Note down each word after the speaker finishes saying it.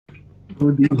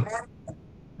Good evening.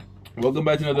 Welcome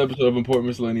back to another episode of Important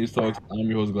Miscellaneous Talks. I'm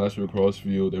your host, Glassfield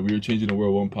Crossfield, and we are changing the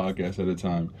world one podcast at a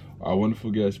time. Our wonderful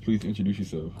guest, please introduce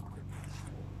yourself.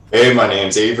 Hey, my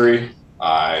name's Avery.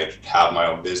 I have my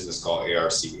own business called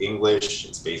ARC English.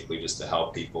 It's basically just to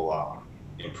help people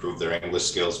improve their English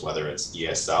skills, whether it's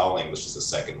ESL, English as a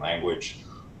second language,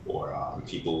 or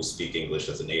people who speak English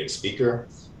as a native speaker.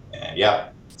 And yeah,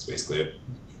 that's basically it.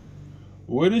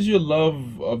 Where does your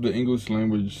love of the English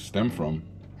language stem from?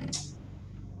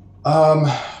 Um,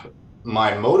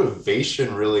 my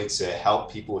motivation really to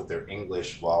help people with their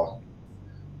English, well,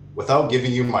 without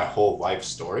giving you my whole life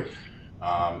story,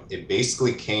 it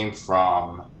basically came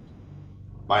from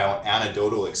my own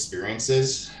anecdotal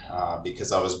experiences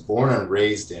because I was born and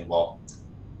raised in, well,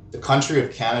 the country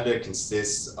of Canada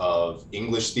consists of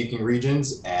English speaking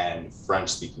regions and French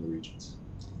speaking regions.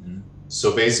 Mhm.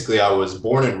 So basically, I was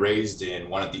born and raised in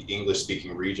one of the English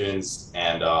speaking regions,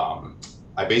 and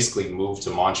I basically moved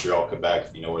to Montreal, Quebec,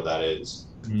 if you know where that is,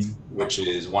 Mhm. which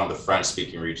is one of the French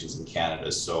speaking regions in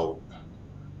Canada. So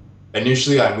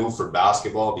initially, I moved for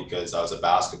basketball because I was a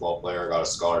basketball player, got a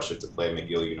scholarship to play at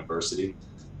McGill University.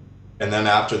 And then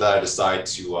after that, I decided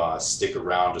to stick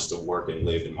around just to work and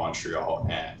live in Montreal.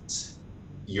 And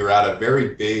you're at a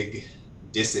very big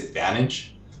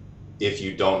disadvantage if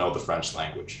you don't know the French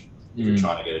language, if you're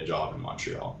trying to get a job in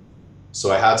Montreal. So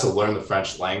I had to learn the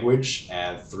French language,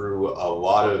 and through a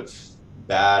lot of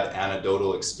bad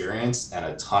anecdotal experience and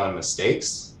a ton of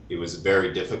mistakes, it was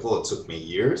very difficult. It took me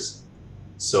years.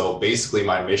 So basically,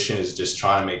 my mission is just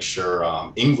trying to make sure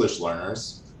English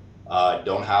learners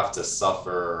don't have to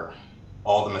suffer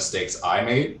all the mistakes I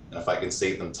made, and if I can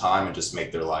save them time and just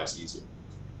make their lives easier.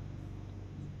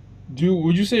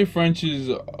 Would you say French is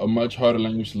a much harder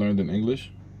language to learn than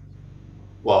English?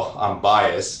 Well, I'm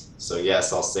biased, so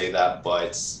yes, I'll say that,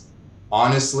 but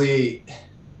honestly,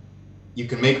 you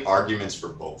can make arguments for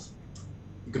both.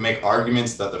 You can make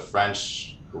arguments that the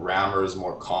French grammar is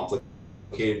more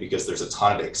complicated because there's a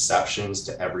ton of exceptions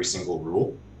to every single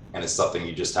rule, and it's something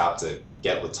you just have to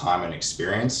get with time and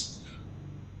experience.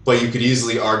 But you could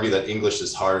easily argue that English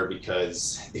is harder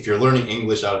because if you're learning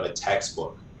English out of a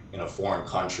textbook in a foreign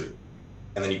country,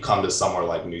 and then you come to somewhere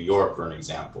like New York, for an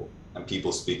example, and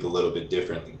people speak a little bit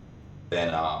differently,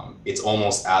 then it's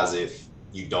almost as if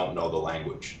you don't know the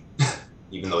language,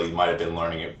 even though you might have been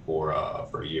learning it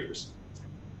for years.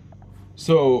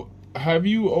 So, have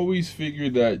you always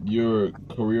figured that your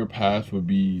career path would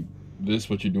be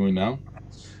what you're doing now?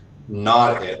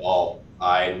 Not at all.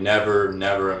 I never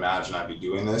imagined I'd be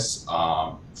doing this.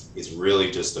 It's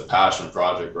really just a passion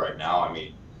project right now. I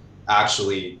mean,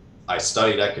 actually, I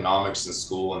studied economics in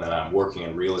school, and then I'm working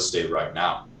in real estate right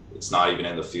now. It's not even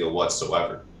in the field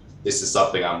whatsoever. This is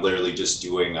something I'm literally just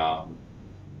doing.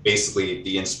 Basically,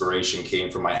 the inspiration came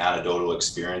from my anecdotal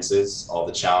experiences, all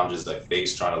the challenges I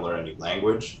faced trying to learn a new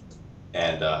language,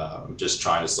 and I'm just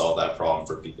trying to solve that problem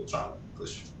for people trying to learn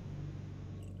English.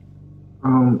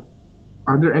 Um,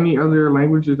 are there any other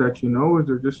languages that you know, or is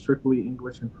there just strictly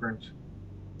English and French?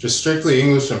 Just strictly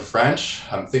English and French.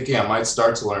 I'm thinking I might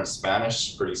start to learn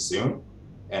Spanish pretty soon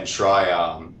and try,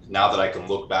 now that I can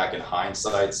look back in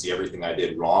hindsight, see everything I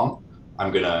did wrong.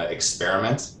 I'm going to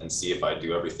experiment and see if I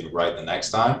do everything right the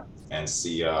next time and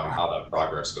see how that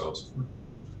progress goes.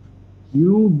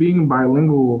 You being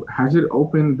bilingual, has it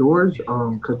opened doors?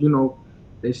 Because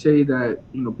they say that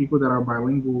people that are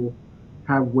bilingual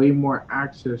have way more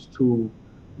access to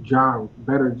jobs,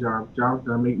 better jobs, jobs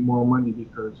that make more money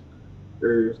because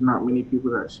there's not many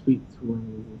people that speak two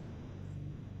languages.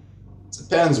 It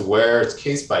depends where, it's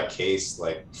case by case.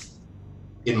 Like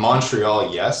in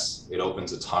Montreal, yes, it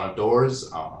opens a ton of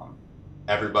doors.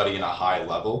 Everybody in a high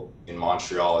level in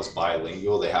Montreal is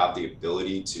bilingual. They have the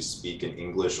ability to speak in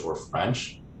English or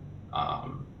French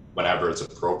whenever it's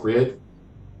appropriate.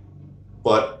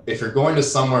 But if you're going to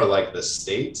somewhere like the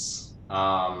States,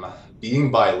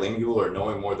 being bilingual or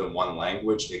knowing more than one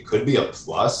language, it could be a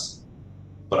plus,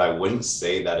 but I wouldn't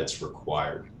say that it's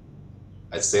required.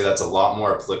 I'd say that's a lot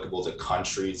more applicable to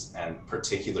countries and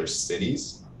particular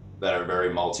cities that are very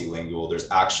multilingual. There's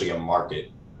actually a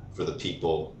market for the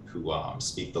people who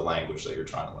speak the language that you're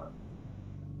trying to learn.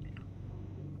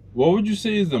 What would you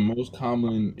say is the most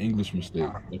common English mistake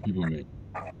that people make?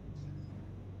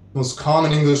 Most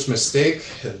common English mistake,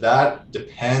 that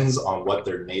depends on what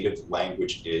their native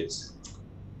language is.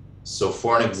 So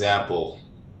for an example,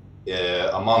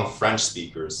 among French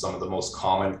speakers, some of the most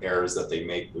common errors that they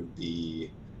make would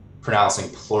be pronouncing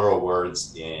plural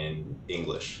words in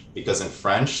English, because in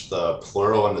French, the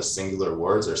plural and the singular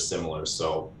words are similar.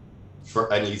 So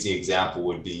for an easy example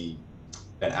would be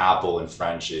an apple in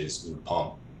French is une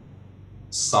pomme.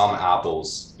 some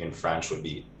apples in French would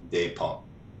be des pommes.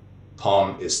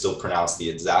 Pomme is still pronounced the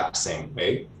exact same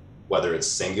way, whether it's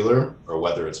singular or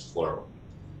whether it's plural.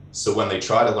 So when they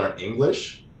try to learn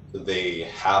English, they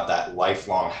have that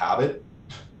lifelong habit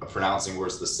of pronouncing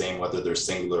words the same, whether they're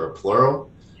singular or plural.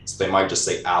 So they might just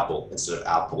say apple instead of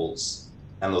apples.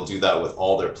 And they'll do that with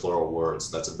all their plural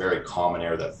words. That's a very common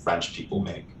error that French people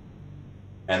make.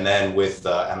 And then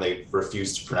and they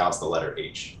refuse to pronounce the letter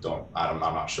H. I'm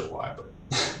not sure why, but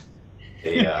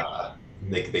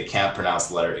they can't pronounce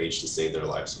the letter H to save their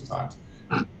life sometimes.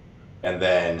 And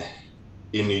then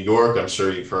in New York, I'm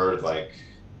sure you've heard like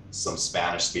some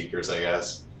Spanish speakers, I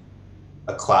guess.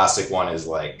 A classic one is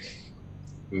like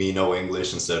me no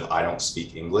English instead of I don't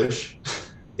speak English.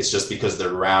 It's just because their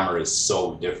grammar is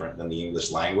so different than the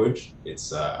English language.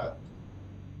 So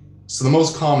the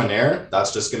most common error,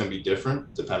 that's just going to be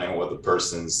different depending on what the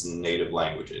person's native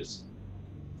language is.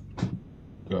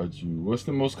 Got you. What's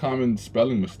the most common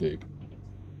spelling mistake?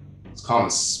 It's common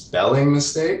spelling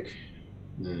mistake.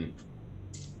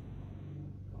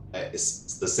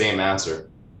 It's the same answer.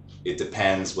 It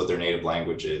depends what their native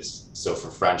language is. So for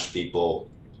French people,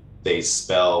 they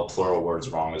spell plural words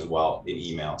wrong as well in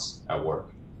emails at work.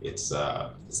 It's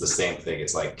the same thing.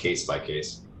 It's like case by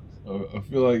case. I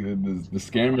feel like the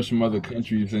scammers from other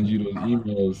countries send you those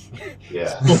emails.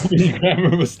 Yeah. So many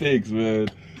grammar mistakes, man.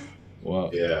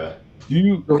 Wow. Yeah.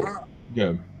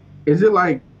 Yeah. Is it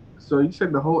like, so you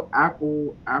said the whole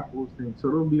apples thing, so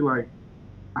it'll be like,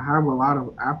 I have a lot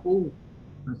of apple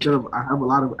instead of I have a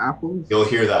lot of apples? You'll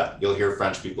hear that. You'll hear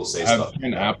French people say stuff. I have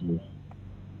 10 apples.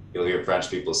 You'll hear French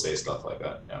people say stuff like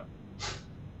that. Yeah.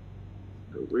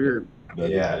 Weird.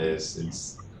 Yeah, it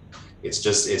is. It's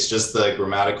just the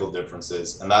grammatical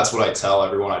differences. And that's what I tell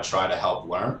everyone I try to help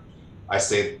learn. I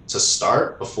say to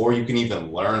start, before you can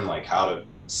even learn like how to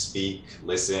speak,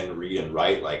 listen, read, and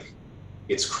write, like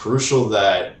it's crucial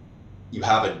that you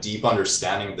have a deep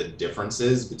understanding of the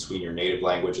differences between your native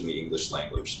language and the English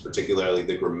language, particularly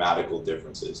the grammatical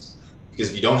differences. Because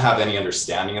if you don't have any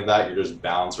understanding of that, you're just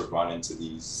bound to run into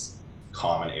these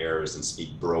common errors and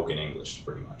speak broken English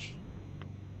pretty much.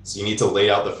 So you need to lay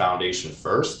out the foundation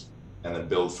first and then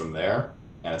build from there.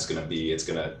 And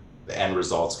the end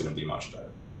result's gonna be much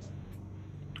better.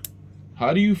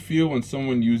 How do you feel when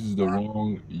someone uses the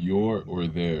wrong your or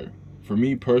their? For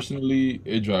me personally,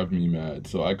 it drives me mad.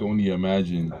 So I can only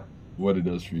imagine what it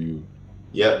does for you.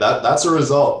 Yeah, that's a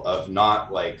result of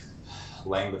not like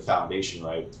laying the foundation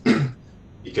right.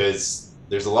 Because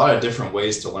there's a lot of different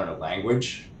ways to learn a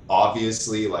language.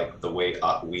 Obviously, like the way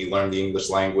we learn the English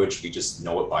language, we just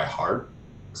know it by heart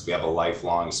because we have a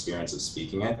lifelong experience of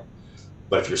speaking it.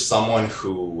 But if you're someone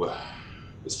who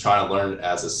is trying to learn it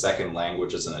as a second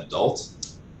language as an adult,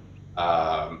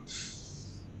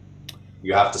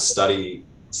 you have to study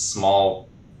small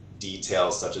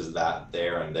details such as that,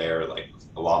 there, and there, like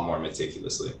a lot more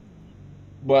meticulously.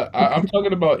 But I'm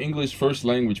talking about English first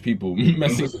language people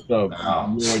messing this up.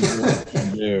 No.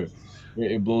 There.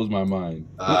 It blows my mind.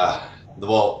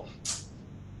 Well,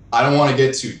 I don't want to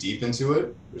get too deep into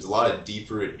it. There's a lot of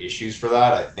deep-rooted issues for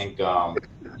that. I think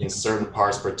in certain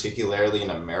parts, particularly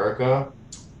in America,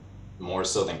 more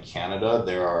so than Canada,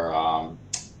 there are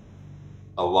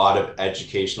a lot of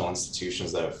educational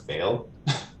institutions that have failed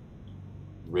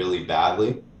really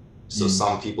badly. So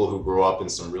some people who grow up in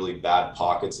some really bad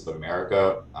pockets of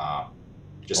America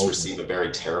just receive a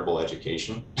very terrible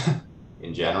education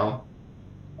in general.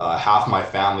 Half my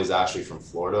family is actually from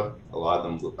Florida. A lot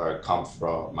of them come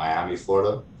from Miami,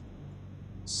 Florida.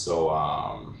 So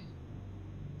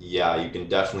yeah, you can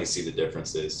definitely see the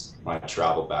differences when I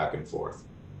travel back and forth.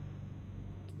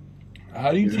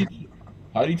 How do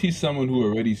you teach someone who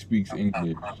already speaks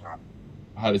English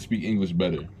how to speak English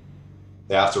better?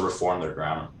 They have to reform their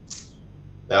grammar.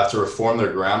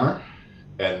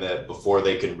 And that before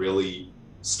they can really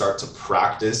start to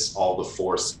practice all the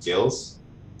 4 skills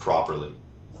properly.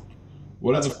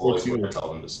 What are the 4 skills? Where I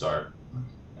tell them to start.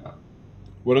 Yeah.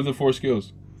 What are the 4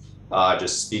 skills?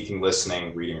 Just speaking,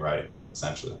 listening, reading, writing,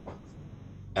 essentially.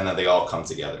 And then they all come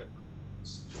together.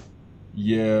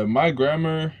 Yeah, my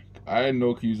grammar, I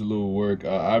know could use a little work.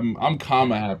 I'm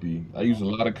comma happy. I use a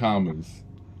lot of commas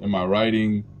in my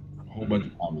writing, a whole bunch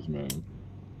of commas, man.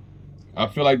 I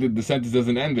feel like the sentence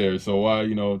doesn't end there, so why,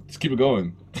 just keep it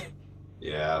going.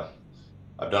 Yeah,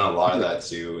 I've done a lot of that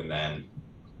too, and then,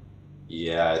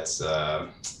 yeah, it's to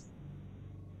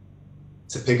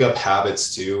pick up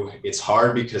habits too. It's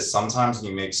hard because sometimes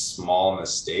when you make small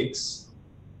mistakes,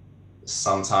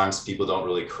 sometimes people don't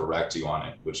really correct you on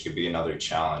it, which could be another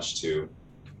challenge too.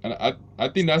 And I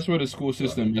think that's where the school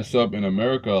system mess up in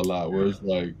America a lot, where it's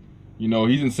like, you know,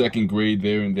 he's in second grade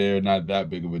there and there, not that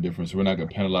big of a difference. So we're not gonna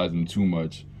penalize him too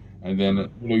much. And then Mhm.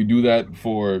 you know you do that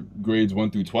for grades 1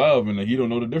 through 12, and then he don't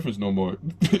know the difference no more.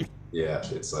 Yeah,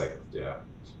 it's like, yeah,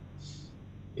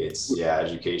 it's, yeah,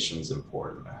 education is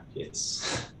important, man.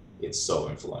 It's so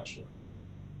influential,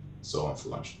 so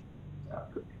influential. Yeah.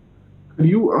 Could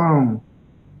you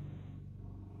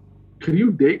could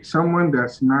you date someone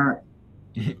that's not?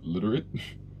 Literate.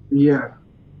 Yeah,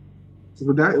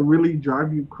 would that really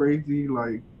drive you crazy?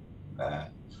 Like, Man,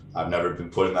 I've never been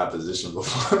put in that position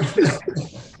before.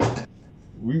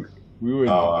 We we were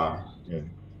No, yeah.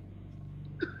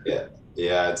 yeah,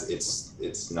 yeah,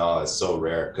 it's no, it's so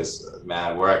rare because,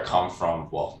 man, where I come from,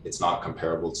 well, it's not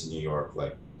comparable to New York,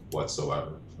 like,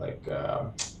 whatsoever. Like,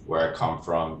 where I come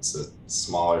from, it's a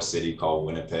smaller city called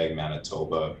Winnipeg,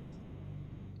 Manitoba.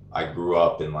 I grew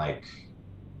up in like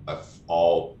a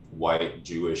all white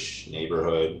Jewish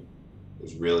neighborhood.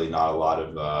 There's really not a lot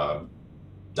of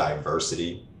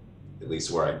diversity, at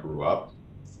least where I grew up.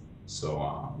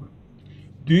 So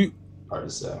Do you hard to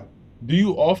say. do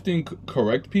you often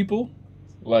correct people?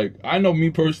 Like I know me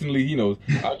personally, you know,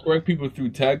 I correct people through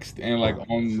text and like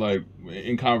on like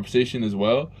in conversation as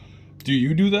well. Do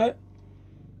you do that?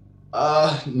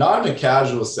 Not in a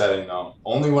casual setting, no.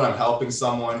 Only when I'm helping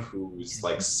someone who's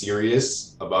like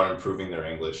serious about improving their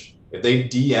English. If they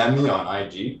DM me on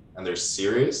IG and they're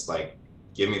serious, like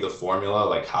give me the formula,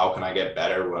 like how can I get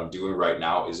better? What I'm doing right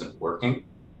now isn't working,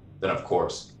 then of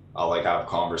course I'll like have a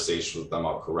conversation with them,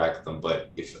 I'll correct them.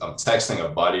 But if I'm texting a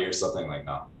buddy or something, like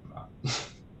no, no,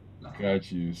 no.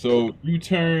 Got you. So you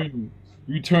turn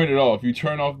it off. You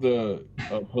turn off the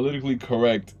politically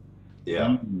correct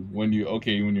Yeah, you when you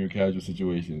okay when you're in casual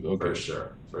situations. for Okay.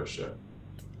 sure, for sure.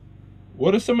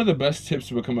 What are some of the best tips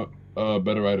to become a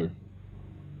better writer?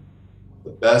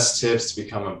 The best tips to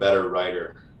become a better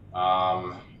writer.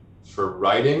 Um, for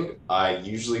writing, I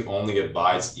usually only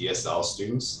advise ESL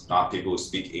students, not people who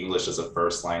speak English as a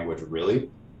first language, really,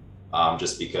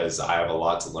 just because I have a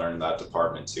lot to learn in that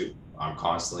department too. I'm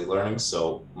constantly learning.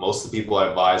 So most of the people I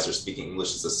advise are speaking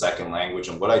English as a second language.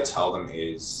 And what I tell them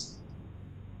is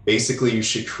basically you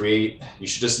should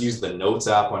just use the notes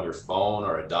app on your phone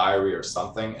or a diary or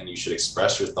something, and you should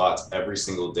express your thoughts every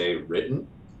single day written.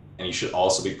 And you should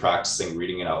also be practicing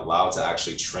reading it out loud to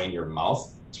actually train your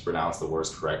mouth to pronounce the words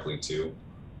correctly too.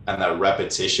 And that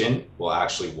repetition will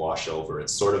actually wash over.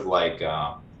 It's sort of like,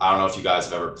 I don't know if you guys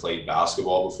have ever played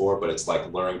basketball before, but it's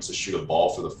like learning to shoot a ball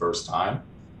for the first time.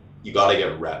 You got to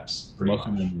get reps pretty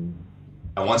Muscle much. memory.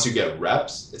 And once you get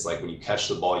reps, it's like when you catch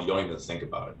the ball, you don't even think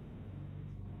about it.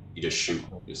 You just shoot,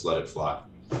 you just let it fly.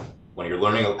 When you're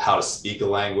learning how to speak a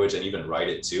language and even write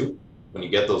it too, when you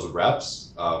get those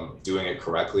reps, doing it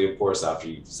correctly, of course, after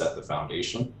you've set the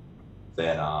foundation,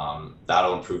 then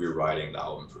that'll improve your writing,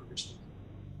 that'll improve your speaking.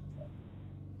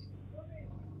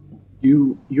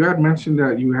 you had mentioned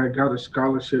that you had got a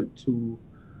scholarship to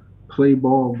play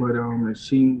ball, but it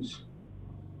seems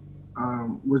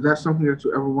was that something that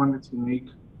you ever wanted to make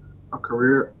a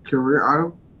career out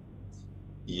of?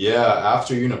 Yeah,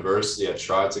 after university, I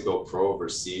tried to go pro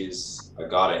overseas. I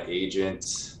got an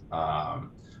agent.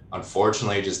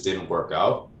 Unfortunately, it just didn't work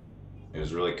out. It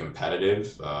was really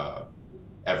competitive.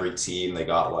 Every team, they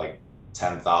got like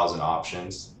 10,000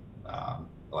 options,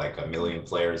 like a million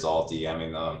players all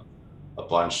DMing them, a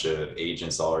bunch of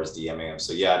agents always DMing them.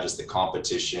 So yeah, just the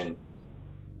competition.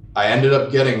 I ended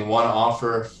up getting one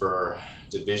offer for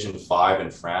Division 5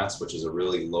 in France, which is a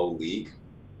really low league.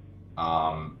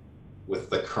 Um, with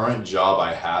the current job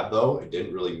I had, though, it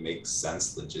didn't really make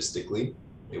sense logistically.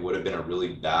 It would have been a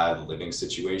really bad living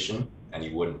situation, and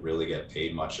you wouldn't really get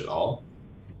paid much at all.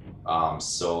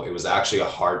 So it was actually a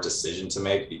hard decision to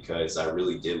make because I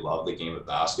really did love the game of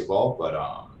basketball, but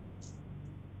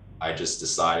I just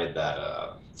decided that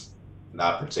in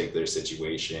that particular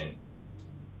situation,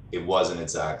 it wasn't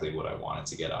exactly what I wanted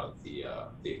to get out of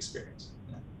the experience.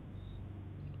 Yeah.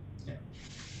 Yeah.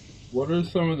 What are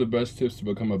some of the best tips to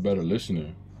become a better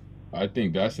listener? I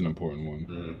think that's an important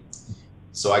one.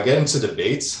 So I get into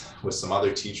debates with some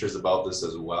other teachers about this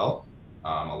as well.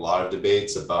 A lot of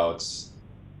debates about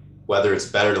whether it's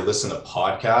better to listen to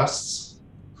podcasts,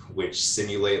 which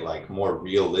simulate like more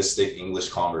realistic English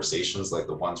conversations like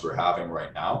the ones we're having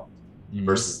right now,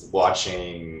 versus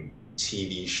watching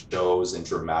TV shows and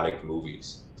dramatic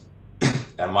movies.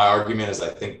 And my argument is I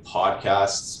think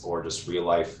podcasts or just real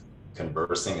life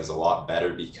conversing is a lot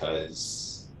better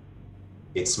because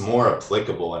it's more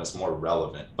applicable and it's more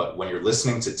relevant. But when you're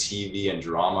listening to TV and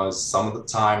dramas, some of the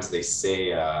times they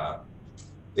say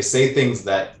things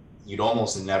that you'd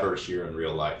almost never hear in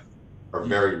real life or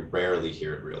very rarely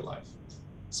hear in real life.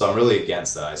 So I'm really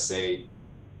against that. I say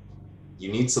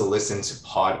you need to listen to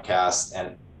podcasts,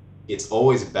 and it's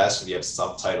always best if you have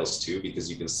subtitles too, because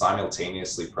you can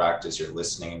simultaneously practice your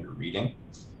listening and your reading.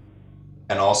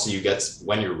 And also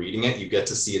when you're reading it, you get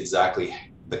to see exactly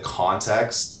the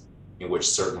context in which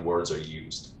certain words are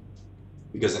used.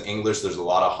 Because in English, there's a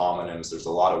lot of homonyms, there's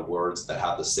a lot of words that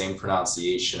have the same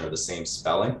pronunciation or the same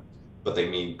spelling, but they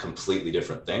mean completely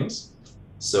different things.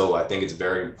 So I think it's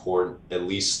very important, at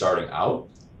least starting out,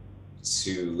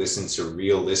 to listen to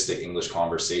realistic English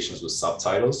conversations with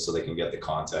subtitles so they can get the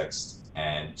context.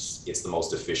 And it's the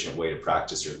most efficient way to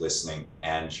practice your listening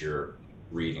and your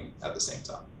reading at the same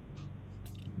time.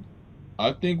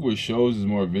 I think with shows is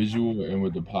more visual, and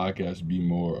with the podcast be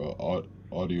more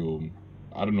audio.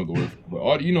 I don't know the word, but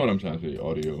audio, you know what I'm trying to say,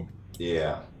 audio.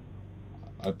 Yeah.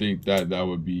 I think that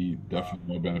would be definitely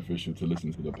more beneficial to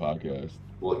listen to the podcast.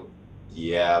 Well,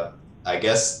 yeah, I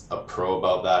guess a pro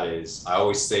about that is I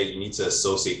always say you need to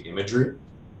associate imagery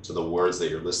to the words that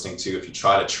you're listening to. If you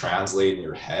try to translate in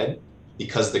your head,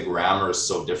 because the grammar is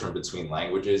so different between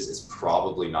languages, it's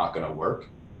probably not going to work.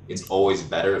 It's always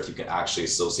better if you can actually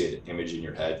associate an image in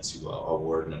your head to a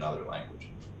word in another language,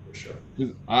 for sure.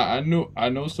 'Cause I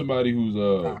know somebody who's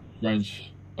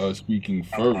French speaking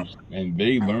first, and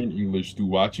they learned English through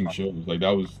watching shows. Like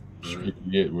that was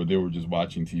strictly it, where they were just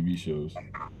watching TV shows.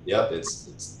 Yep,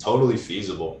 it's totally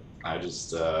feasible. I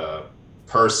just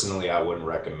personally I wouldn't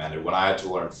recommend it. When I had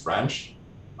to learn French,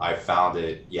 I found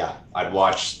it. Yeah, I'd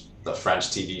watch the French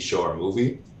TV show or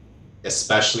movie,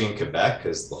 especially in Quebec,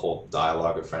 because the whole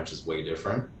dialogue of French is way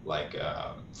different. Like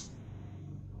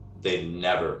they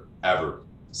never ever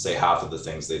say half of the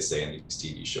things they say in these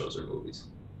TV shows or movies.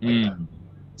 Like,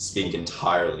 speak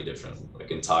entirely different, like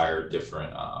entire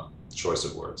different choice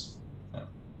of words.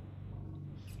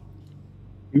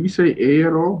 Do you say A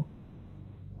at all?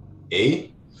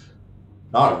 A?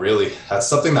 Not really. That's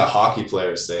something that hockey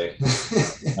players say.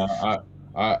 Well,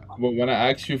 when I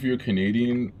asked you if you're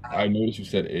Canadian, I noticed you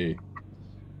said A.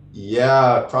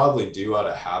 Yeah, I probably do out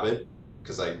of habit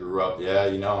because I grew up. Yeah,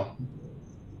 you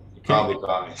probably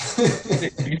got me.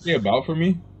 Can you say about for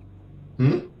me?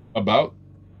 About?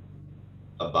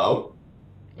 About?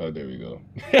 Oh, there we go.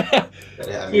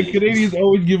 I mean, Canadians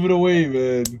always give it away,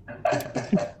 man.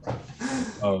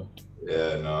 Oh.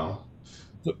 Yeah, no.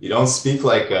 You don't speak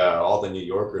like all the New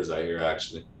Yorkers I hear,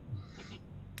 actually.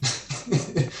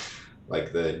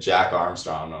 Like the Jack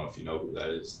Armstrong, I don't know if you know who that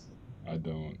is. I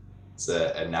don't. It's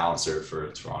an announcer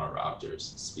for Toronto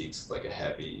Raptors. Speaks like a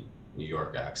heavy New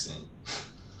York accent.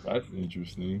 That's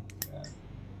interesting. Yeah.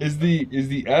 Is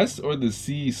the S or the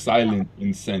C silent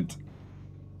in scent?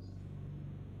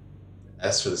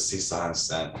 S for the C silent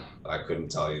scent. I couldn't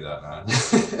tell you that,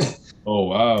 man. Oh,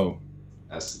 wow.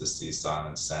 S to the C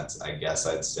silent scent. I guess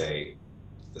I'd say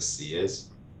the C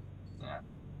is. Yeah.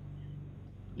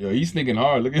 Yo, he's thinking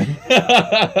hard. Look at him.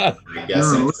 I guess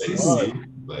I'd say C,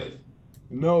 but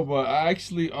no, but I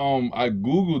actually I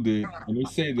Googled it, and they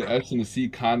say the S and the C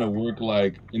kind of work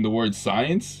like in the word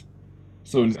science.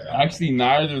 So actually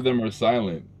neither of them are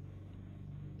silent.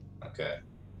 Okay.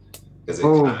 Because it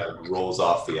kind of rolls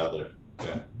off the other.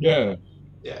 Yeah.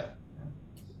 Yeah.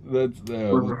 That's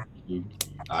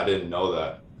I didn't know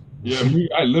that. Yeah,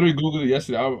 I literally Googled it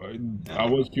yesterday. I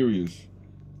was curious.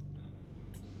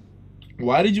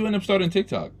 Why did you end up starting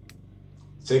TikTok?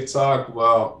 TikTok,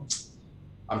 well,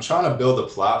 I'm trying to build a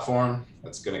platform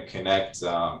that's going to connect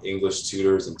English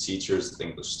tutors and teachers with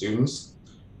English students,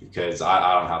 because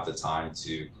I don't have the time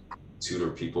to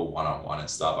tutor people one-on-one and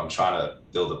stuff. I'm trying to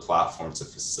build a platform to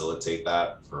facilitate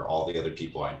that for all the other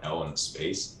people I know in the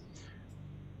space.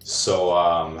 So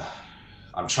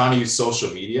I'm trying to use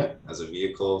social media as a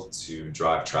vehicle to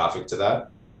drive traffic to that,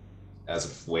 as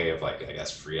a way of, like, I guess,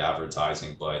 free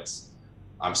advertising, but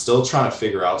I'm still trying to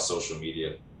figure out social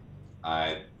media.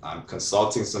 I'm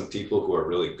consulting some people who are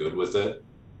really good with it.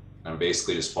 I'm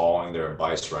basically just following their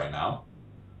advice right now.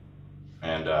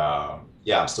 And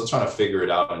yeah, I'm still trying to figure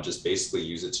it out and just basically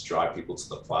use it to drive people to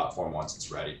the platform once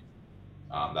it's ready.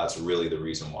 That's really the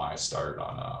reason why I started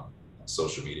on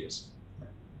social medias.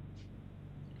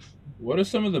 What are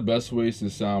some of the best ways to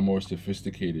sound more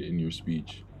sophisticated in your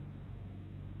speech?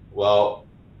 Well,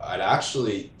 I'd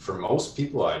actually, for most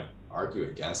people, I'd argue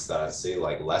against that. I'd say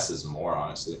like less is more,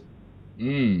 honestly.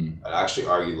 I'd actually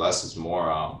argue less is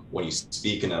more. When you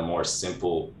speak in a more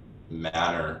simple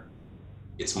manner,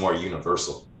 it's more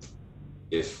universal.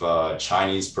 If a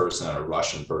Chinese person and a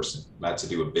Russian person met to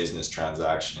do a business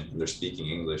transaction and they're speaking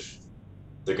English,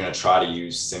 they're going to try to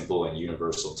use simple and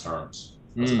universal terms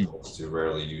as opposed to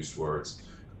rarely used words.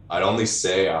 I'd only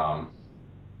say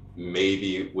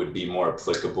maybe it would be more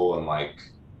applicable in like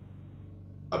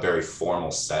a very formal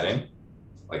setting,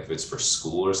 Like if it's for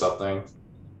school or something,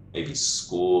 maybe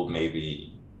school,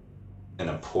 maybe an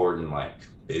important like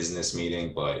business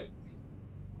meeting, but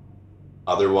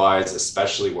otherwise,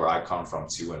 especially where I come from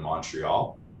too in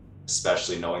Montreal,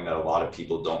 especially knowing that a lot of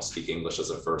people don't speak English as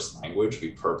a first language,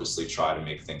 we purposely try to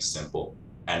make things simple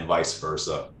and vice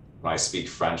versa. When I speak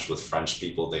French with French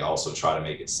people, they also try to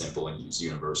make it simple and use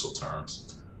universal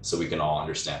terms so we can all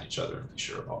understand each other and be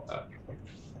sure about that.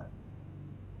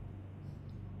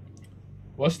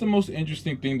 What's the most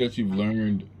interesting thing that you've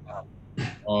learned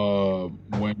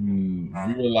when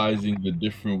realizing the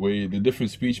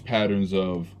different speech patterns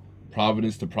of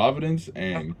province to province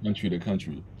and country to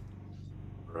country?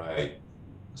 Right.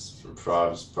 From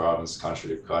province, country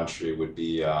to country would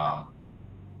be the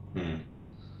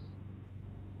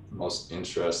most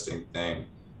interesting thing.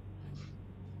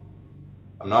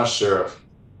 I'm not sure.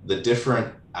 The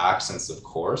different accents, of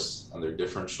course, and their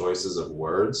different choices of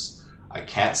words. I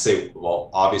can't say, well,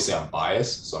 obviously I'm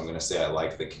biased, so I'm going to say I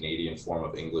like the Canadian form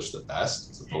of English the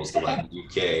best, as opposed to like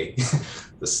UK,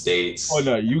 the States. Oh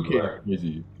no, UK is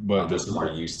crazy, but I'm just more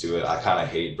used to it. I kind of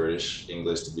hate British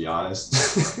English, to be honest.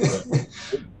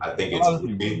 I think it's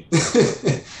goofy.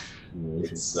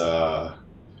 It's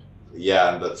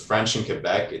yeah, and the French in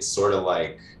Quebec, it's sort of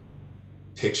like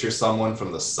picture someone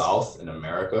from the South in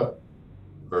America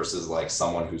versus like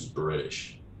someone who's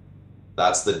British.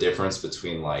 That's the difference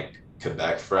between like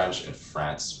Quebec French and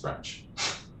France French.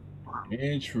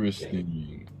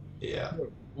 Interesting. Yeah.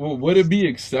 Well, would it be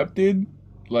accepted,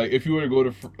 like if you were to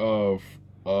go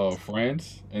to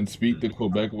France and speak the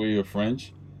Quebec way of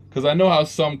French? Because I know how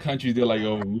some countries they're like,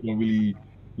 oh, we don't really,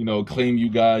 claim you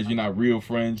guys. You're not real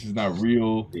French. It's not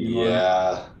real.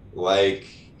 Yeah, like,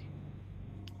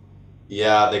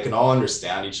 yeah, they can all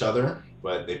understand each other,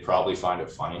 but they probably find it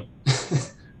funny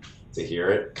to hear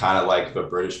it. Kind of like if a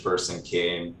British person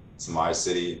came to my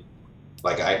city,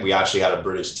 like we actually had a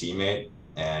British teammate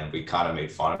and we kind of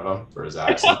made fun of him for his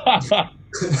accent.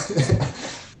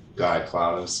 Guy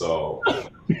clown him. So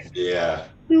yeah,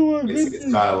 it's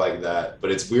kind of like that.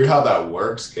 But it's weird how that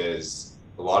works because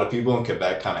a lot of people in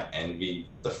Quebec kind of envy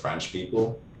the French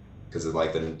people because of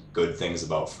like the good things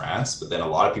about France. But then a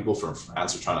lot of people from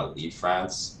France are trying to leave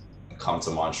France and come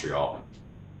to Montreal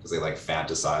because they like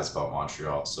fantasize about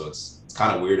Montreal. So it's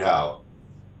kind of weird how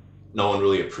no one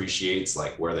really appreciates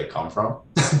like where they come from.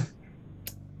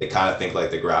 They kind of think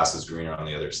like the grass is greener on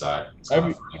the other side. It's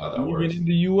kind of funny how that works. Even in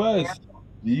the U.S.,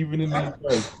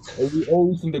 we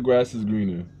always think the grass is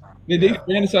greener. They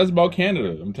fantasize about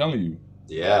Canada. I'm telling you.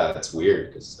 Yeah, it's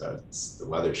weird because the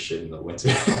weather's shit in the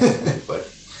winter.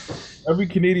 But every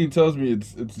Canadian tells me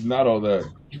it's not all that.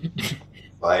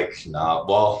 Like, nah.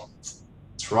 Well,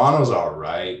 Toronto's all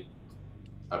right.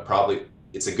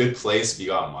 It's a good place if you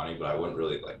got money, but I wouldn't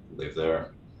really like live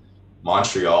there.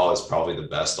 Montreal is probably the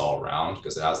best all around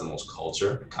because it has the most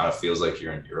culture. It kind of feels like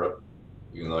you're in Europe,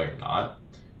 even though you're not.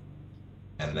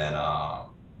 And then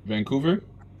Vancouver,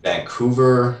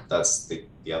 that's the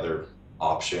other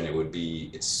option.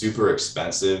 It's super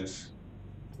expensive.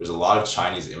 There's a lot of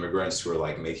Chinese immigrants who are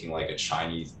like making like a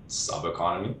Chinese sub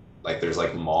economy. Like there's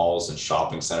like malls and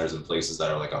shopping centers and places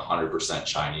that are like 100%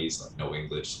 Chinese, like no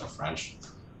English, no French.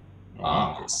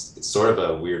 It's sort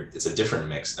of it's a different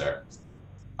mix there.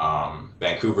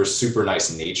 Vancouver's super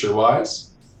nice nature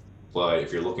wise, but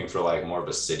if you're looking for like more of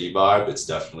a city vibe, it's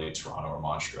definitely Toronto or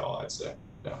Montreal, I'd say.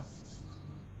 Yeah.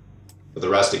 But the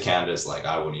rest of Canada is like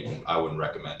I wouldn't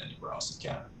recommend anywhere else in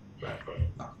Canada.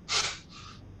 No.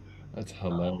 That's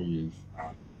hilarious.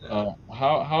 Yeah.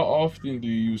 How often do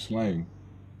you use slang?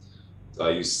 So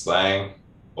I use slang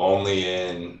only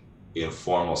in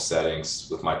informal settings.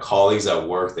 With my colleagues at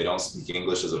work, they don't speak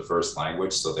English as a first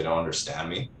language, so they don't understand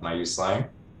me when I use slang.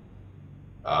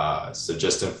 So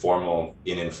just in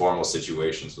informal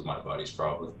situations with my buddies,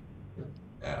 probably.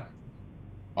 Yeah.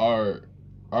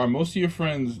 Are most of your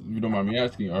friends, if you don't mind me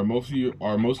asking, are most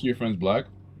of your friends Black?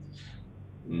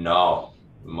 No,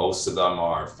 most of them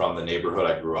are from the neighborhood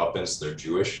I grew up in, so they're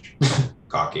Jewish,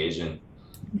 Caucasian.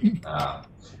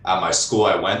 At my school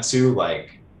I went to,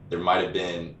 like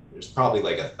there's probably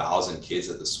like 1,000 kids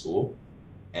at the school,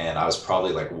 and I was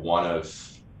probably like one of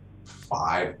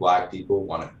 5 Black people,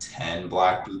 one of 10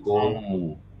 Black people.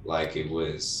 Oh. Like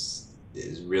it's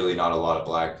really not a lot of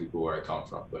Black people where I come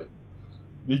from. But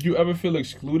did you ever feel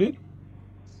excluded?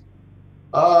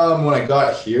 When I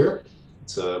got here,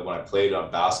 when I played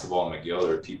on basketball in McGill,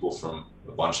 there were people from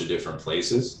a bunch of different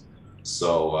places.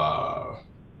 So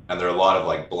and there are a lot of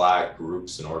like Black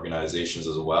groups and organizations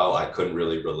as well. I couldn't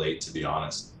really relate, to be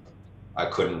honest. I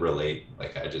couldn't relate.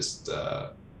 Like I just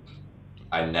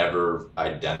I never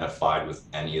identified with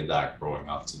any of that growing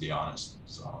up, to be honest.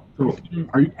 So So, You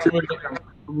are you couldn't typically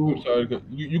I'm uncomfortable? sorry.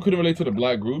 You couldn't relate to the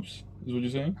black groups, is what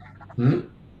you're saying?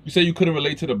 hmm? You say you couldn't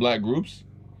relate to the black groups?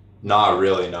 Not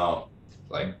really, no.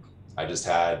 Like I just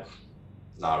had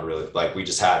not really like we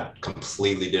just had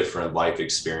completely different life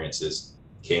experiences,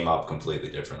 came up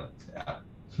completely differently. Yeah.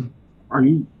 Are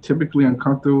you typically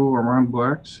uncomfortable around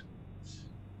blacks?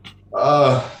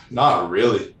 Not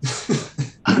really.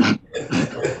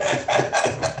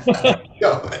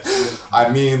 Yo, I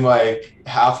mean, like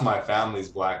half my family's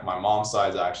black. My mom's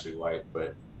side's actually white,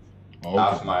 but Oh,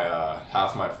 okay.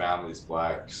 half my family's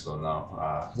black. So no.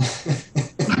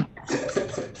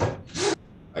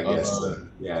 I guess Uh,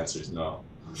 the answer is no.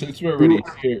 since we're Do already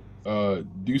here,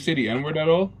 do you say the N word at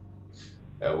all?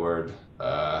 That word.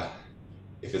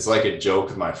 If it's like a joke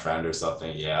with my friend or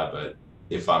something, yeah. But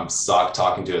if I'm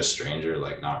talking to a stranger,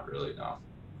 like not really. No,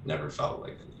 never felt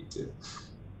like I need to.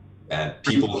 And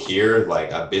people here,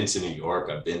 like I've been to New York,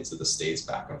 I've been to the States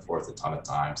back and forth a ton of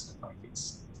times, and like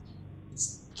it's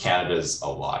Canada's a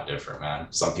lot different, man.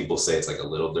 Some people say it's like a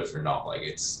little different, not like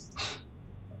it's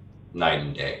night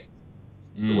and day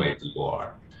the Mm. way people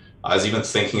are. I was even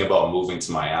thinking about moving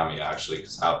to Miami actually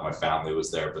because half my family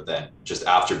was there, but then just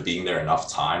after being there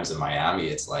enough times in Miami,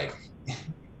 it's like,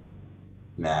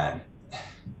 man,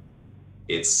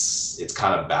 it's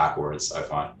kind of backwards, I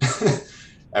find.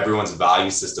 Everyone's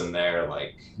value system there,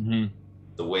 like hmm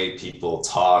the way people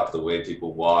talk, the way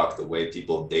people walk, the way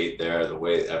people date there, the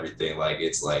way everything, like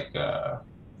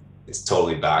it's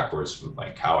totally backwards from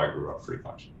like how I grew up pretty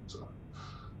much. So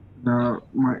yeah. now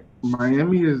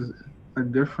Miami is a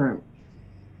different.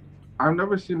 I've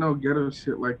never seen no ghetto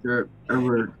shit like that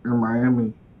ever in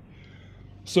Miami.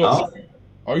 So, Oh,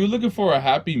 are you looking for a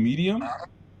happy medium?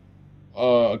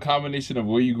 A combination of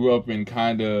where you grew up and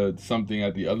kind of something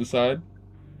at the other side?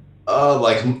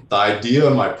 like the idea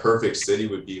of my perfect city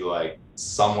would be like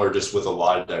somewhere just with a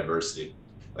lot of diversity.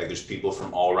 Like there's people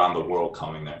from all around the world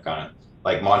coming there, kind of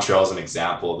like Montreal is an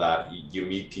example of that you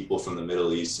meet people from the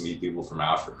Middle East, you meet people from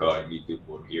Africa, you meet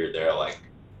people from here, there, like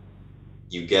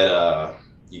you get a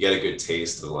you get a good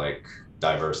taste of like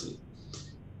diversity.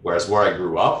 Whereas where I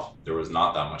grew up, there was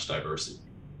not that much diversity.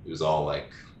 It was all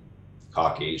like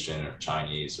Caucasian or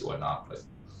Chinese or whatnot. But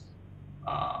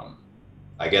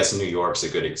I guess New York's a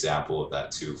good example of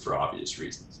that too, for obvious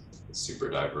reasons. It's super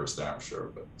diverse there, I'm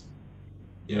sure. But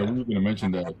Yeah, yeah, we were gonna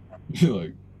mention that.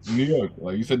 Like New York,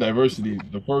 like you said, diversity.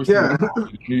 The first thing Yeah,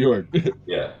 is New York.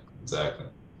 yeah, exactly.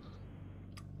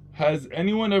 Has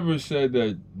anyone ever said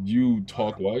that you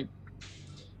talk white?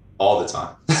 All the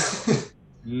time.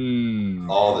 Hmm.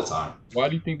 All the time. Why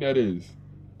do you think that is?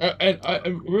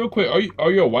 And real quick,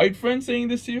 are your white friends saying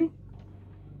this to you?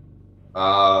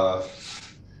 Uh,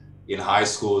 in high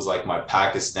school, it was like my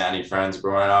Pakistani friends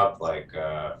growing up, like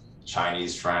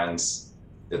Chinese friends.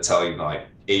 They'll tell you like,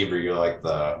 Avery, you're like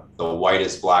the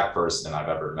whitest black person I've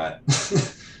ever met.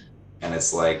 And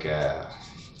it's like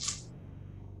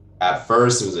at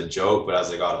first it was a joke, but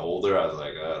as I got older, I was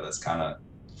like, that's kind of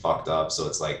fucked up. So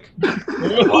it's like,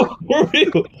 For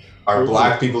real, are for real.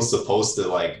 black people supposed to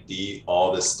like be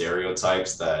all the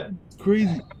stereotypes that It's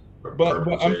crazy. were But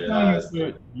I'm perpetrated telling you, as?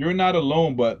 sir, you're not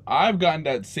alone. But I've gotten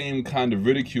that same kind of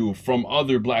ridicule from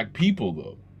other black people,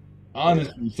 though. Yeah,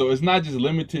 Honestly, so it's not just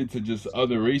limited to just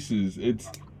other races.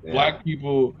 It's yeah, black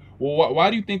people. Well, why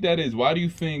do you think that is? Why do you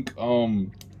think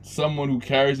someone who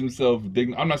carries himself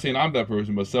I'm not saying I'm that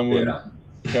person, but someone who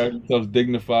yeah. carries themselves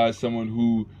dignified, someone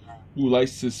who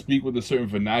likes to speak with a certain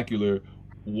vernacular,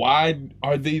 why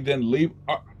are they then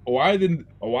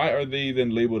why are they then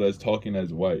labeled as talking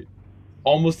as white?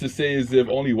 Almost to say as if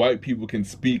only white people can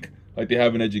speak like they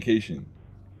have an education.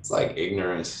 It's like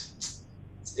ignorance.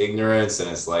 It's ignorance, and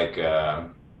it's like,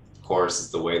 of course,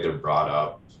 it's the way they're brought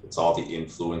up. It's all the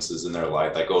influences in their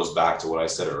life. That goes back to what I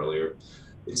said earlier.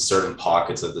 In certain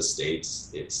pockets of the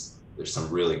states, there's some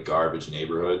really garbage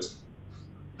neighborhoods.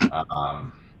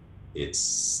 Um,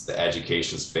 it's the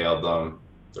education's failed them.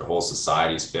 Their whole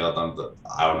society's failed them.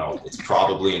 I don't know. It's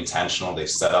probably intentional. They've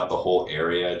set up the whole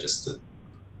area just to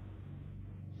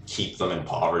keep them in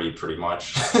poverty, pretty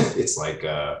much. It's like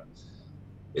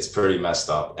it's pretty messed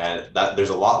up, and that there's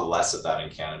a lot less of that in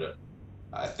Canada.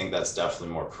 I think that's definitely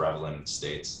more prevalent in the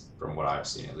States, from what I've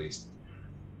seen at least.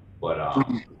 But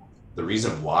the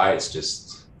reason why it's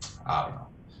just, I don't know,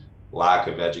 lack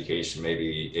of education,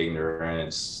 maybe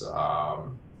ignorance,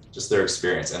 just their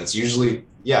experience. And it's usually,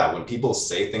 yeah, when people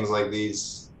say things like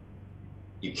these,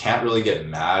 you can't really get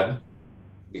mad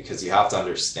because you have to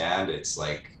understand it's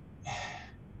like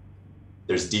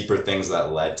there's deeper things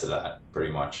that led to that,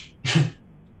 pretty much.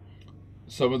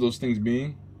 Some of those things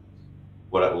being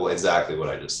Well, exactly what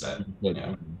I just said. But,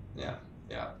 Yeah, yeah,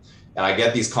 yeah. And I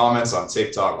get these comments on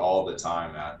TikTok all the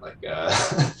time, man. Like,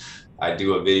 I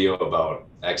do a video about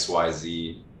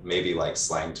XYZ, maybe like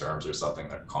slang terms or something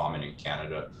that are common in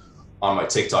Canada. On my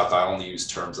TikTok, I only use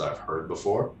terms that I've heard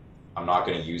before. I'm not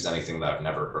going to use anything that I've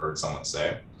never heard someone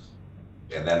say.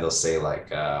 And then they'll say like,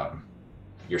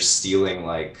 you're stealing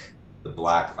like the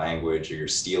Black language, or you're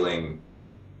stealing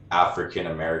African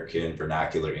American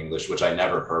vernacular English, which I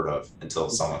never heard of until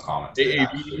someone commented it,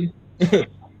 actually.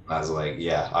 I was like,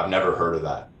 yeah, I've never heard of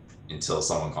that until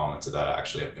someone commented that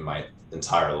actually in my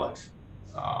entire life.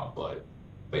 But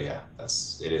yeah,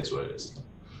 it is what it is.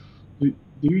 Do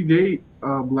you date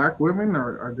Black women,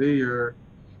 or are they a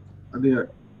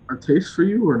taste for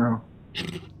you or no?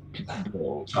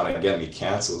 Trying to get me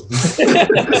canceled.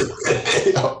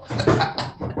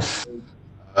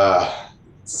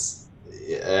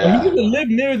 Yeah. You didn't live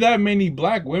near that many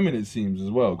Black women, it seems, as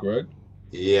well, correct?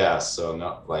 Yeah, so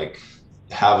no, like,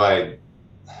 have I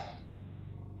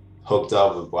hooked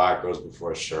up with Black girls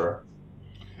before? Sure.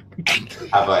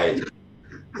 Have I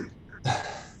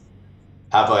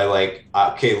like,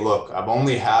 okay, look, I've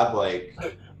only had like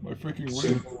my freaking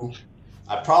two,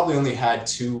 I probably only had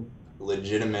 2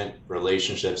 legitimate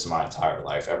relationships my entire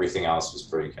life. Everything else was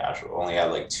pretty casual. Only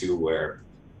had like 2 where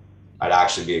I'd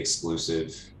actually be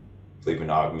exclusive, complete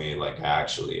monogamy, like I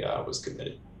actually was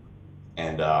committed.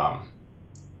 And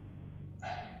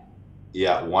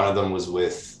yeah, one of them was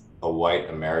with a white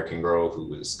American girl who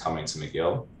was coming to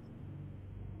McGill.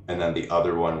 And then the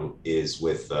other one is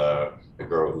with a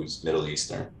girl who's Middle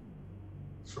Eastern,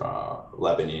 from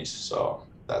Lebanese. So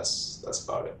that's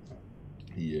about it.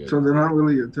 Yeah. So they're not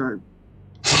really your type.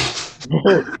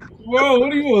 Whoa,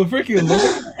 what are you, a freaking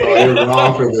Oh, you're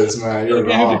wrong for this, man. You're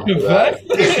wrong for that.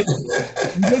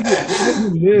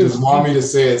 You just want me to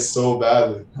say it so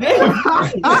badly.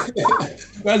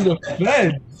 That's a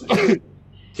fed.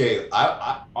 Okay,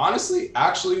 I honestly,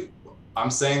 actually,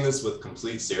 I'm saying this with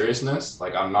complete seriousness.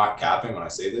 Like, I'm not capping when I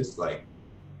say this. Like,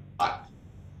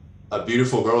 a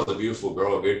beautiful girl is a beautiful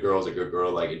girl. A good girl is a good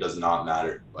girl. Like, it does not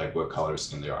matter, like, what color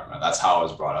skin they are, man. That's how I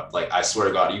was brought up. Like, I swear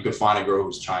to God, you could find a girl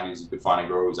who's Chinese. You could find a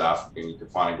girl who's African. You could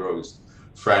find a girl who's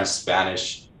French,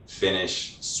 Spanish,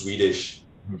 Finnish, Swedish,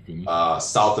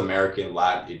 South American,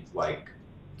 Latin. Like,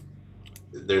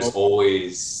 there's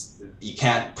always, you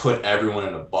can't put everyone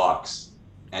in a box.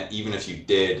 And even if you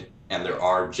did, and there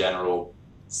are general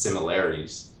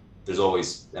similarities, there's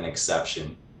always an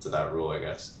exception to that rule, I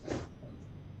guess.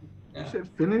 Yeah. You said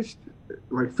Finnish?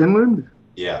 Like Finland?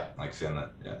 Yeah, like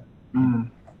Finland, yeah.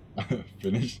 Mm.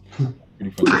 Finnish?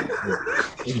 Pretty funny.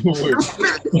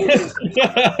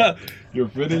 You're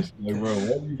Finnish? Like, bro,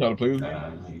 what are you trying to play with me?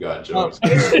 You got jokes.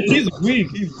 He's weak.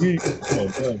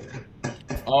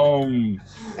 Oh,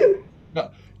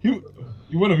 no, you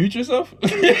want to mute yourself?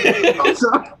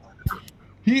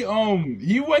 He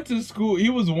went to school. He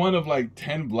was one of like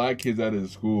 10 Black kids at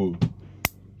his school.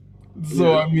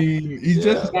 So I mean, he's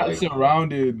just not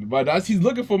surrounded by that. He's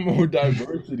looking for more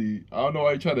diversity. I don't know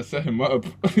why you try to set him up.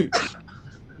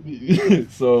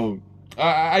 So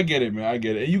I get it, man. I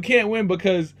get it. And you can't win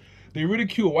because they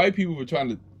ridicule white people for trying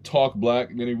to talk Black,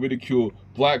 and then they ridicule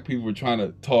Black people for trying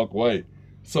to talk white.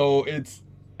 So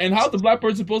and how's the Black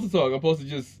person supposed to talk? I'm supposed to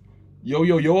just yo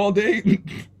all day?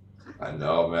 I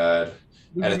know, man.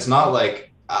 And it's not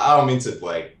like, I don't mean to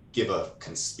like give a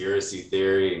conspiracy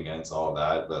theory against all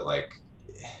that, but like,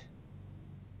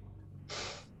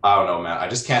 I don't know, man. I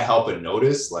just can't help but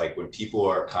notice, like, when people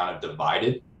are kind of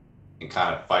divided and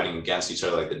kind of fighting against each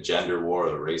other, like the gender war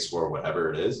or the race war,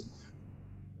 whatever it is,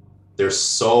 there's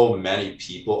so many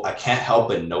people, I can't help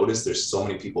but notice there's so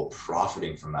many people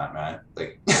profiting from that, man.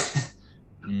 Like,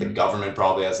 the government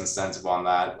probably has incentive on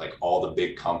that. Like, all the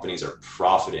big companies are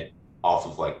profiting off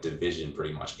of like division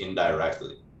pretty much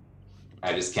indirectly.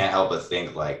 I just can't help but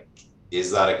think, like, is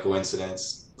that a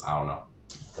coincidence? I don't know.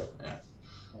 Yeah.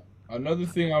 Another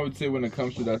thing I would say when it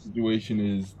comes to that situation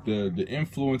is the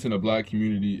influence in the Black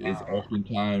community is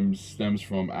oftentimes stems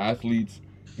from athletes,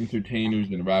 entertainers,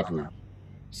 and rappers.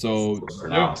 So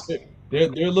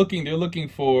they're looking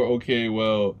for, okay,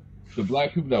 well, the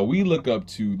Black people that we look up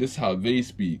to, this is how they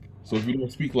speak. So if you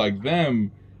don't speak like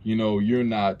them, you're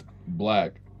not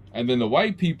Black. And then the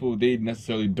white people, they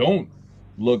necessarily don't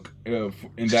look in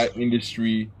that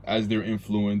industry as their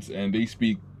influence, and they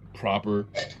speak proper,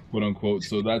 quote unquote.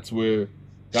 So that's why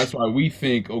we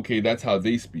think, okay, that's how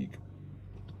they speak.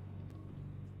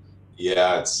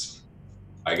 Yeah,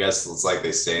 I guess it's like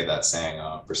they say that saying,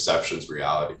 perception's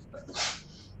reality.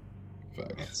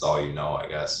 It's all you know, I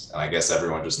guess. And I guess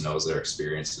everyone just knows their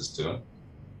experiences too.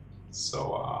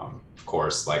 So, of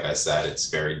course, like I said, it's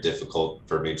very difficult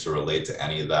for me to relate to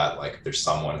any of that. Like, if there's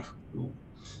someone who,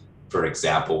 for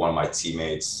example, one of my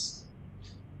teammates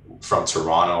from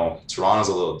Toronto, Toronto's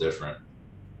a little different.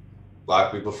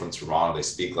 Black people from Toronto, they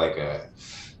speak like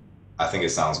I think it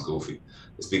sounds goofy.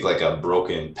 They speak like a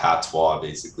broken patois,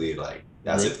 basically, like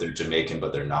as if they're Jamaican,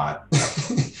 but they're not.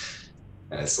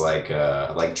 And it's like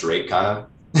Drake kind of.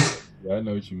 Yeah, I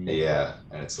know what you mean. Yeah,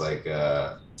 and it's like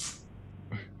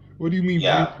what do you mean?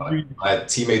 yeah, my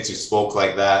teammates who spoke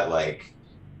like that, like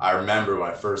I remember when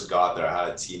I first got there, I had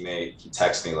a teammate, he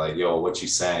texted me like, yo, what you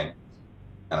saying?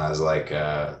 And I was like,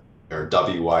 or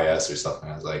WYS or something.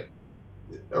 I was like,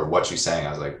 or what you saying?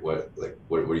 I was like, what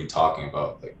are you talking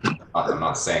about? Like, I'm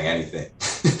not saying anything.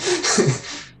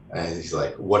 And he's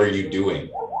like, what are you doing?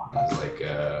 I was like,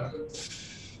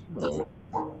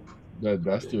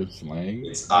 that's their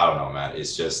slang. I don't know, man.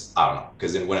 It's just, I don't know.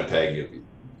 Because in Winnipeg, you've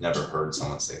never heard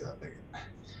someone say that.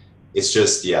 It's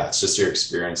just, yeah, it's just your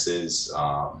experiences.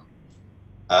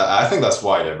 I think that's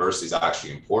why diversity is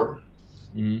actually important.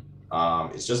 Mm-hmm.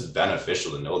 It's just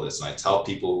beneficial to know this. And I tell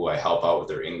people who I help out with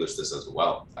their English this as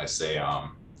well. I say,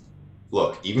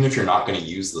 look, even if you're not going to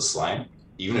use the slang,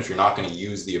 even if you're not going to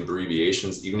use the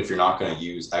abbreviations, even if you're not going to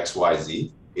use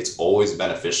XYZ, it's always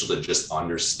beneficial to just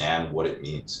understand what it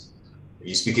means. If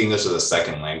you speak English as a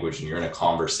second language and you're in a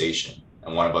conversation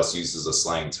and one of us uses a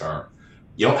slang term,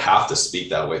 you don't have to speak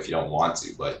that way if you don't want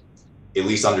to, but at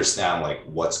least understand like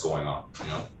what's going on, you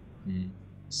know? Mm-hmm.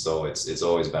 So it's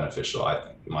always beneficial, I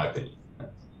think, in my opinion.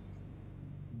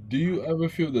 Do you ever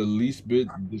feel the least bit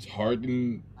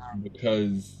disheartened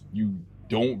because you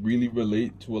don't really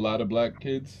relate to a lot of Black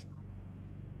kids?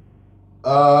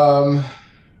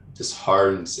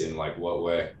 Disheartened in like what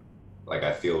way? Like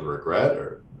I feel regret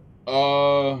or?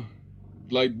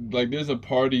 Like there's a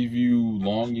part of you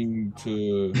longing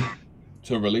to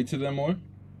relate to them more?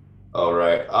 Oh,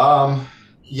 right.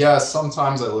 Yeah,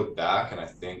 sometimes I look back and I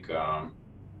think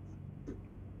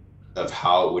of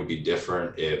how it would be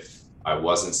different if I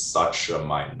wasn't such a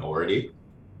minority.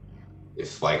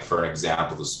 If, like, for an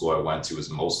example, the school I went to was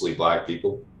mostly Black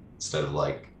people instead of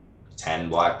like 10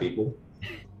 Black people.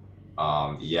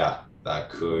 Yeah, that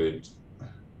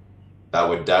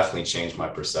would definitely change my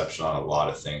perception on a lot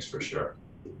of things for sure.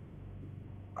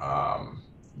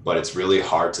 But it's really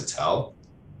hard to tell.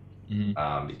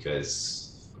 Mm-hmm.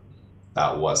 Because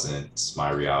that wasn't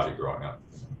my reality growing up.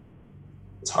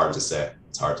 It's hard to say.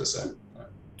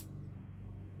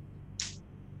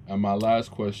 And my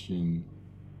last question,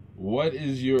 what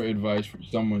is your advice for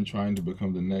someone trying to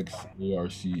become the next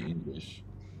ARC English?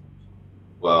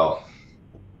 Well,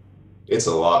 it's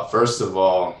a lot. First of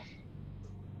all,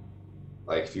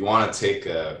 like if you want to take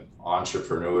an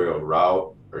entrepreneurial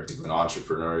route or do an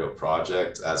entrepreneurial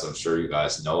project, as I'm sure you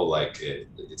guys know, like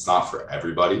it's not for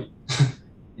everybody.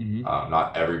 Mm-hmm.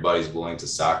 Not everybody's willing to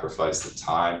sacrifice the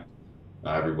time.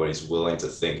 Not everybody's willing to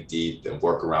think deep and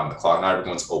work around the clock. Not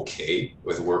everyone's okay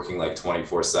with working like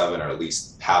 24/7, or at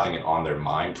least having it on their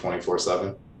mind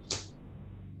 24/7.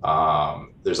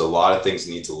 There's a lot of things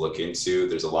you need to look into.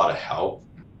 There's a lot of help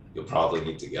you'll probably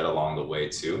need to get along the way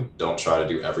too. Don't try to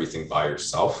do everything by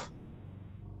yourself.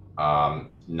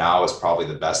 Now is probably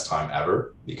the best time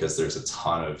ever because there's a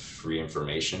ton of free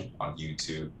information on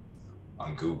YouTube,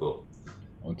 on Google,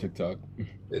 on TikTok.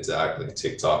 Exactly,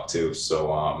 TikTok too.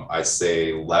 So I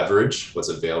say leverage what's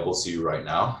available to you right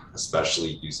now,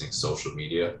 especially using social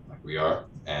media like we are.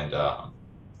 And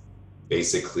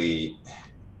basically,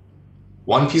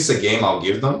 one piece of game I'll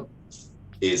give them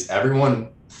is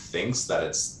everyone thinks that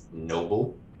it's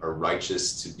noble or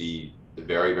righteous to be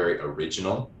very, very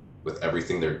original with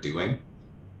everything they're doing.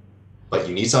 But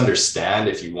you need to understand,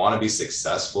 if you want to be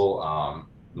successful,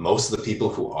 most of the people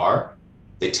who are,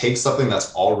 they take something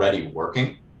that's already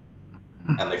working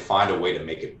and they find a way to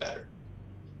make it better.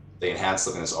 They enhance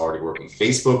something that's already working.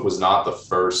 Facebook was not the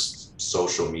first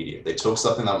social media. They took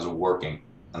something that was working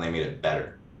and they made it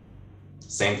better.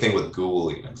 Same thing with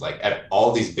Google even. Like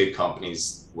all these big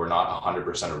companies were not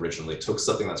 100% original. They took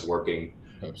something that's working,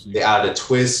 they added a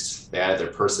twist, they added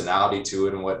their personality to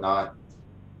it and whatnot.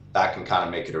 That can kind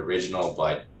of make it original,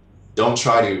 but don't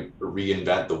try to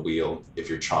reinvent the wheel if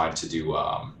you're trying to do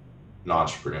an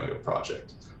entrepreneurial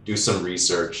project. Do some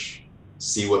research,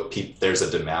 see what there's a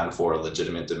demand for, a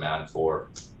legitimate demand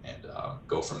for, and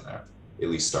go from there. At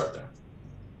least start there.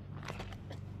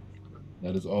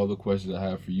 That is all the questions I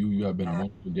have for you. You have been a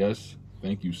wonderful guest.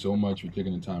 Thank you so much for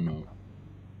taking the time out.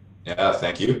 Yeah,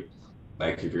 thank you.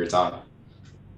 Thank you for your time.